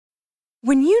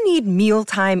When you need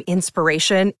mealtime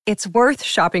inspiration, it's worth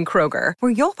shopping Kroger,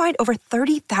 where you'll find over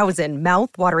 30,000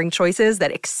 mouth-watering choices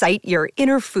that excite your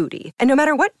inner foodie. And no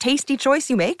matter what tasty choice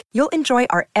you make, you'll enjoy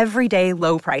our everyday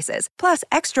low prices, plus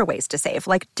extra ways to save,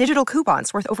 like digital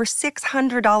coupons worth over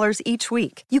 $600 each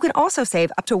week. You can also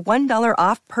save up to $1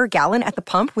 off per gallon at the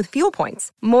pump with fuel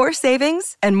points. More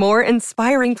savings and more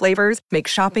inspiring flavors make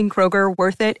shopping Kroger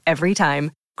worth it every time.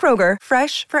 Kroger,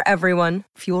 fresh for everyone.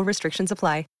 Fuel restrictions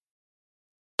apply.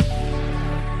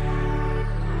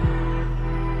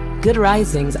 Good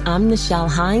Risings, I'm Nichelle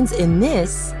Hines, and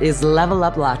this is Level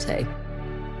Up Latte.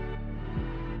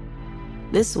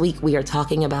 This week, we are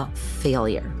talking about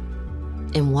failure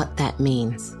and what that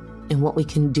means and what we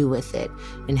can do with it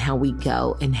and how we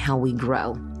go and how we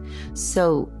grow.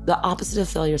 So the opposite of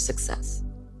failure is success.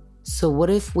 So what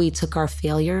if we took our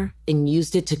failure and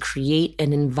used it to create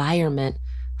an environment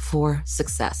for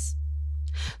success?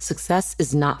 Success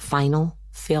is not final.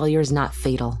 Failure is not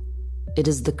fatal. It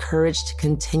is the courage to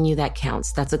continue that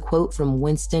counts. That's a quote from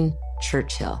Winston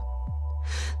Churchill.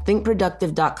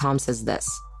 ThinkProductive.com says this: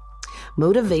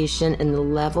 motivation and the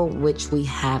level which we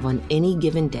have on any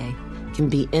given day can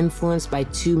be influenced by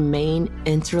two main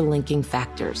interlinking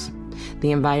factors: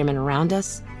 the environment around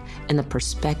us and the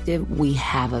perspective we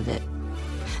have of it.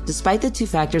 Despite the two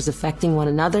factors affecting one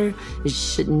another, it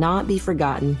should not be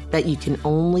forgotten that you can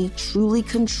only truly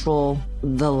control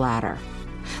the latter.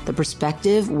 The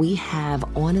perspective we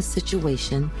have on a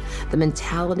situation, the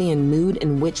mentality and mood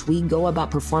in which we go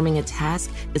about performing a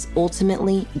task is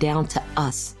ultimately down to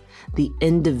us, the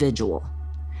individual.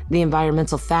 The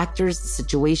environmental factors, the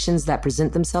situations that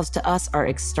present themselves to us are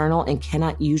external and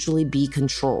cannot usually be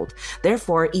controlled.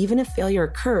 Therefore, even if failure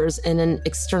occurs in an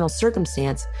external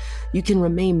circumstance, you can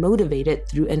remain motivated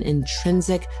through an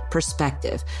intrinsic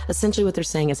perspective. Essentially, what they're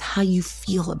saying is how you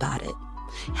feel about it.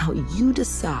 How you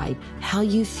decide how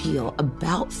you feel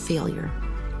about failure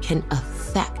can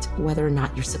affect whether or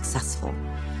not you're successful.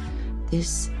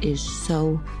 This is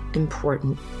so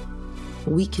important.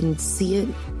 We can see it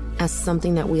as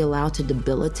something that we allow to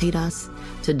debilitate us,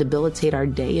 to debilitate our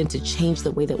day, and to change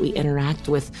the way that we interact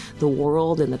with the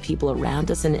world and the people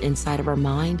around us and inside of our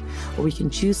mind. Or we can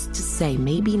choose to say,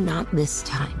 maybe not this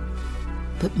time,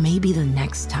 but maybe the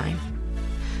next time.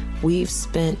 We've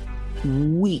spent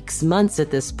weeks, months at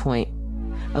this point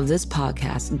of this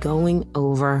podcast going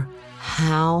over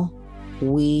how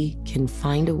we can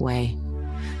find a way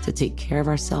to take care of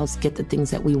ourselves, get the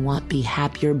things that we want, be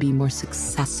happier, be more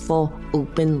successful,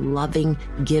 open, loving,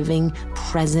 giving,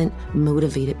 present,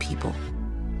 motivated people.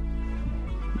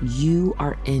 You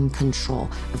are in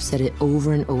control. I've said it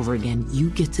over and over again.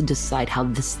 You get to decide how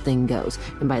this thing goes.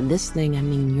 And by this thing, I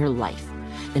mean your life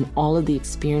and all of the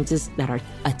experiences that are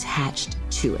attached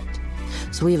to it.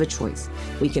 So we have a choice.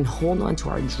 We can hold on to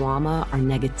our drama, our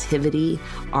negativity,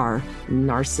 our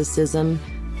narcissism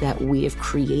that we have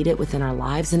created within our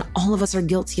lives, and all of us are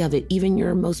guilty of it, even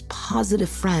your most positive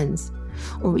friends.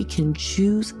 Or we can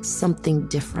choose something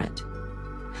different.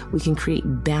 We can create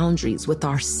boundaries with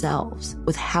ourselves,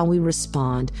 with how we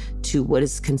respond to what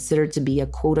is considered to be a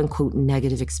quote unquote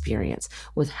negative experience,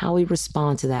 with how we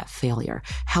respond to that failure,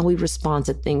 how we respond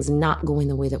to things not going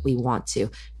the way that we want to.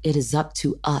 It is up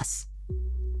to us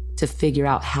to figure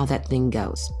out how that thing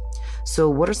goes. So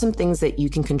what are some things that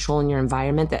you can control in your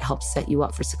environment that help set you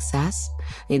up for success?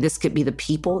 This could be the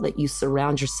people that you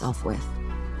surround yourself with,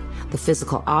 the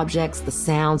physical objects, the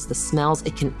sounds, the smells.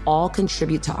 It can all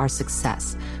contribute to our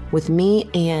success. With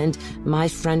me and my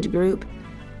friend group,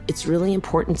 it's really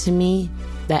important to me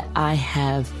that I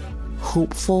have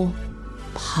hopeful,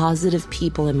 positive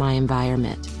people in my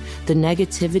environment. The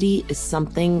negativity is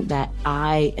something that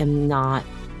I am not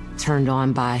turned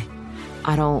on by.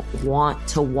 I don't want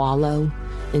to wallow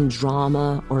in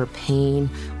drama or pain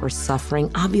or suffering.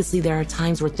 Obviously, there are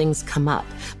times where things come up,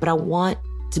 but I want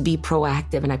to be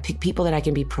proactive, and I pick people that I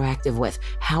can be proactive with.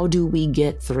 How do we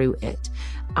get through it?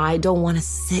 I don't want to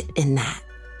sit in that.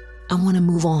 I want to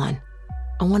move on.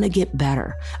 I want to get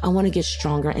better. I want to get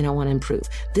stronger, and I want to improve.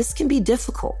 This can be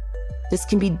difficult. This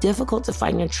can be difficult to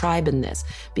find your tribe in this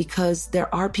because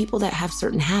there are people that have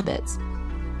certain habits.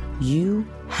 You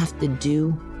have to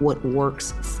do what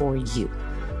works for you.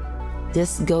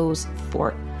 This goes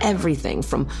for everything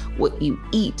from what you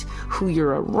eat, who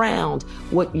you're around,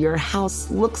 what your house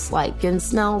looks like and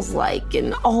smells like,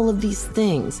 and all of these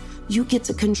things. You get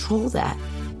to control that.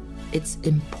 It's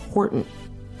important.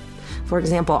 For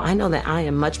example, I know that I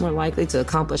am much more likely to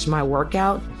accomplish my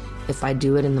workout if I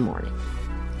do it in the morning.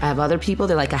 I have other people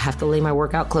that I have to lay my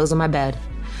workout clothes on my bed,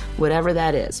 whatever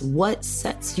that is. What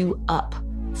sets you up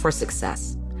for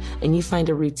success? And you find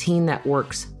a routine that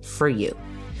works for you.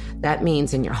 That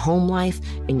means in your home life,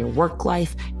 in your work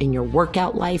life, in your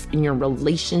workout life, in your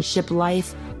relationship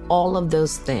life, all of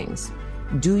those things.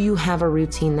 Do you have a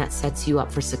routine that sets you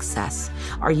up for success?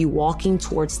 Are you walking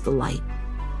towards the light?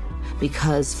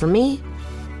 Because for me,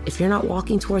 if you're not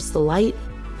walking towards the light,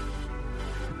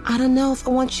 I don't know if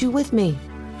I want you with me.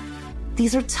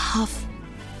 These are tough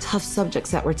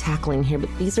subjects that we're tackling here, but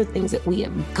these are things that we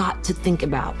have got to think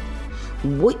about.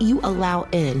 What you allow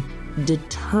in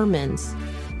determines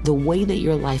the way that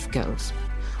your life goes.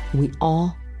 We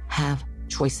all have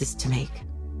choices to make.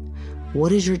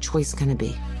 What is your choice going to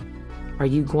be? Are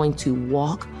you going to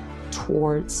walk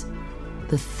towards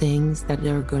the things that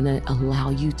are going to allow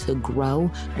you to grow?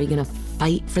 Are you going to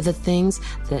fight for the things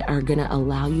that are going to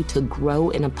allow you to grow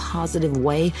in a positive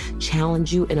way,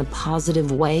 challenge you in a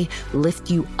positive way, lift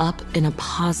you up in a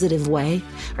positive way?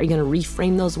 Are you going to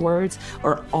reframe those words,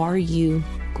 or are you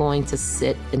going to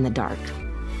sit in the dark?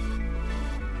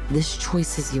 This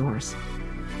choice is yours.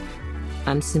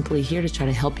 I'm simply here to try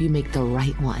to help you make the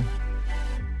right one.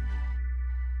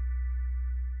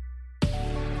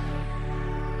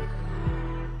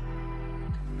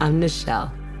 I'm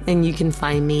Nichelle, and you can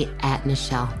find me at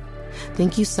Nichelle.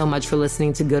 Thank you so much for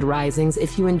listening to Good Risings.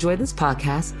 If you enjoy this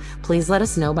podcast, please let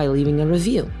us know by leaving a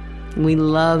review. We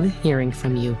love hearing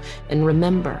from you. And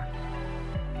remember,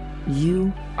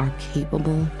 you are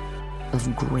capable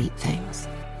of great things.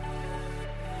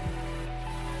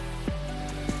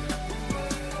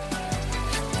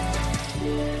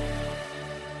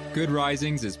 Good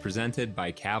Risings is presented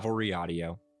by Cavalry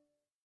Audio.